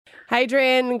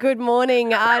Adrian, good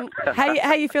morning. How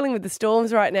are you feeling with the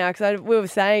storms right now? Because we were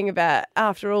saying about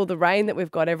after all the rain that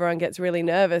we've got, everyone gets really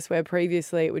nervous, where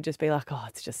previously it would just be like, oh,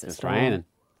 it's just a storm. Raining.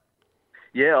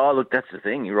 Yeah, look, that's the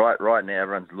thing. Right now,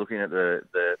 everyone's looking at the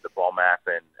bomb app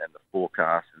and the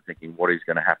forecast and thinking what is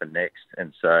going to happen next.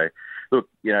 And so, look,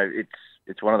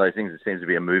 it's one of those things that seems to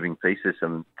be a moving piece. There's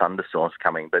some thunderstorms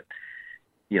coming, but,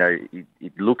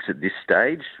 it looks at this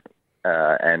stage,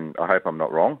 and I hope I'm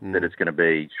not wrong, that it's going to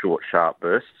be short, sharp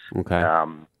bursts. Okay.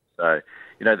 So,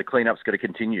 the cleanup's got to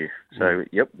continue. So,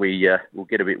 yep, we'll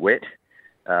get a bit wet.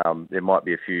 There might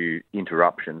be a few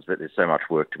interruptions, but there's so much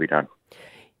work to be done.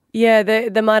 Yeah,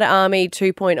 the Mud Army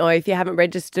 2.0, if you haven't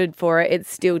registered for it, it's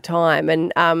still time.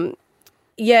 And,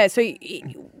 so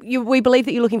we believe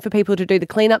that you're looking for people to do the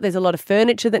cleanup. There's a lot of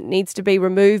furniture that needs to be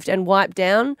removed and wiped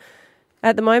down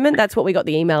at the moment. That's what we got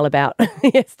the email about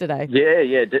yesterday.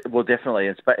 Yeah, well, definitely.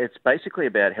 It's basically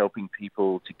about helping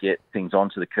people to get things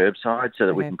onto the curbside so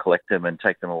that we can collect them and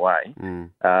take them away.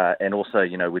 And also,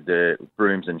 with the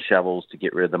brooms and shovels to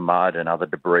get rid of the mud and other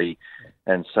debris.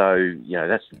 And so,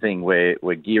 that's the thing.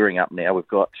 We're gearing up now. We've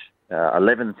got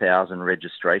 11,000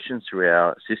 registrations through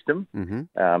our system.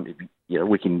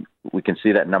 We can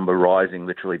see that number rising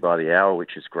literally by the hour,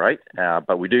 which is great.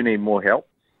 But we do need more help.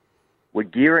 We're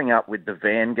gearing up with the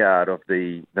vanguard of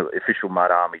the official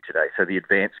Mud Army today. So the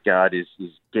advanced guard is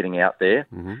getting out there.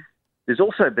 There's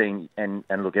also been, and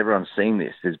look, everyone's seen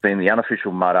this, there's been the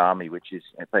unofficial Mud Army, which is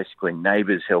basically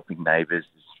neighbours helping neighbours,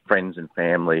 friends and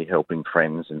family helping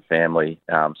friends and family.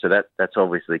 So that's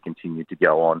obviously continued to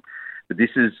go on. But this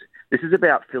is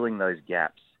about filling those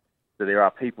gaps. So there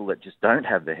are people that just don't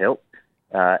have the help.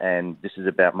 And this is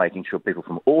about making sure people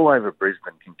from all over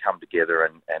Brisbane can come together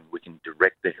and we can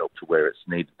direct the help to where it's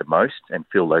needed the most and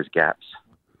fill those gaps.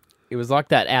 It was like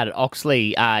that out at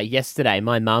Oxley yesterday.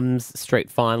 My mum's street,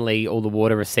 finally all the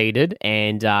water receded,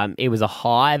 and it was a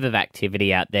hive of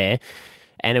activity out there.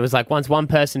 And it was like once one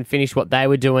person finished what they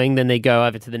were doing, then they go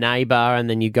over to the neighbour, and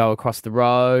then you go across the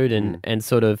road and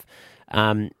sort of...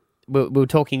 We were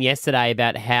talking yesterday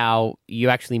about how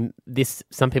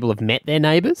some people have met their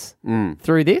neighbours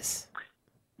through this.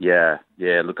 Yeah.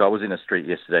 Look, I was in a street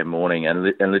yesterday morning,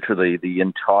 and literally the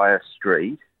entire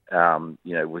street,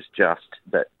 was just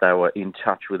that they were in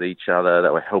touch with each other. They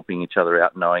were helping each other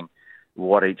out, knowing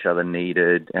what each other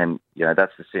needed, and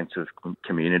that's the sense of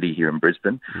community here in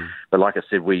Brisbane. But like I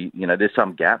said, there's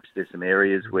some gaps. There's some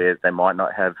areas where they might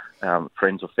not have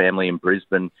friends or family in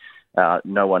Brisbane.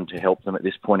 No one to help them at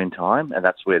this point in time, and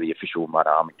that's where the official Mud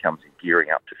Army comes in, gearing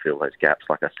up to fill those gaps,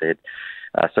 like I said.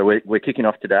 So we're kicking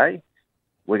off today.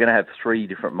 We're going to have 3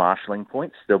 different marshalling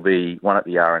points. There'll be one at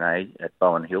the RNA at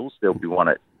Bowen Hills. There'll be one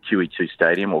at QE2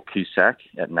 Stadium or QSAC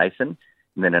at Nathan,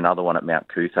 and then another one at Mount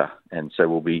Cootha. And so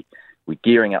we're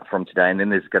gearing up from today, and then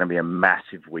there's going to be a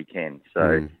massive weekend.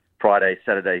 So Friday,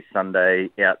 Saturday, Sunday,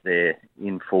 out there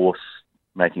in force,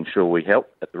 making sure we help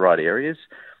at the right areas.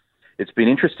 It's been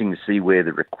interesting to see where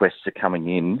the requests are coming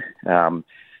in.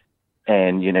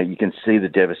 And, you can see the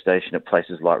devastation at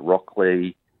places like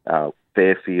Rockley,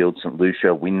 Fairfield, St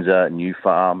Lucia, Windsor, New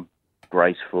Farm,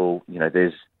 Graceful.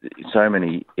 There's so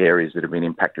many areas that have been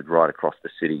impacted right across the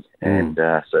city. And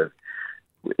so,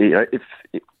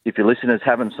 if your listeners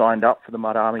haven't signed up for the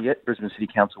Mud Army yet, Brisbane City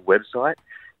Council website,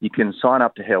 you can sign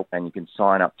up to help and you can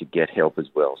sign up to get help as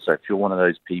well. So if you're one of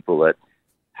those people that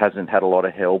hasn't had a lot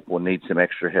of help or needs some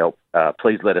extra help,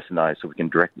 please let us know so we can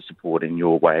direct the support in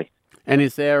your way. And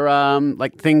is there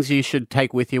things you should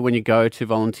take with you when you go to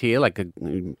volunteer, like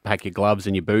pack your gloves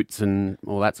and your boots and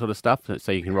all that sort of stuff,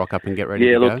 so you can rock up and get ready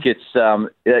to go? Yeah, look,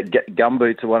 it's gum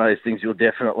boots are one of those things you'll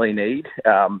definitely need.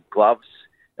 Gloves,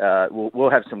 we'll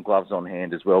have some gloves on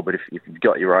hand as well, but if you've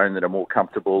got your own that are more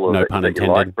comfortable or that you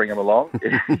like, bring them along.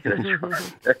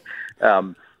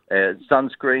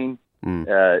 Sunscreen.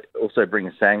 Also bring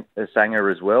a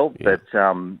Sanger as well, but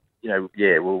we'll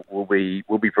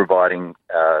be providing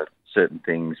certain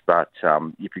things. But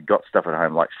if you've got stuff at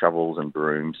home like shovels and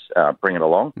brooms, bring it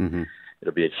along.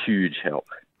 It'll be a huge help.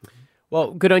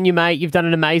 Well, good on you, mate. You've done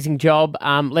an amazing job.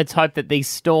 Let's hope that these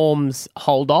storms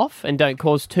hold off and don't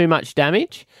cause too much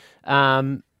damage.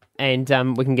 And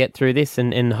we can get through this,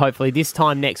 and hopefully this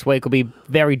time next week will be a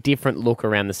very different look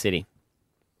around the city.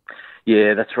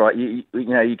 Yeah, that's right. You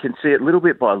can see it little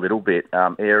bit by little bit.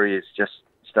 Areas just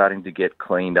starting to get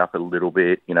cleaned up a little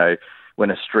bit. When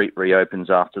a street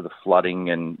reopens after the flooding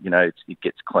and, it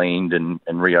gets cleaned and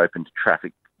reopened to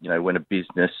traffic, when a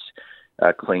business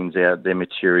cleans out their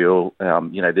material,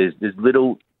 there's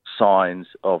little signs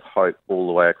of hope all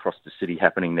the way across the city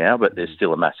happening now, but there's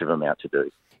still a massive amount to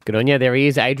do. Good on you. There he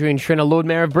is, Adrian Schrinner, Lord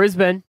Mayor of Brisbane.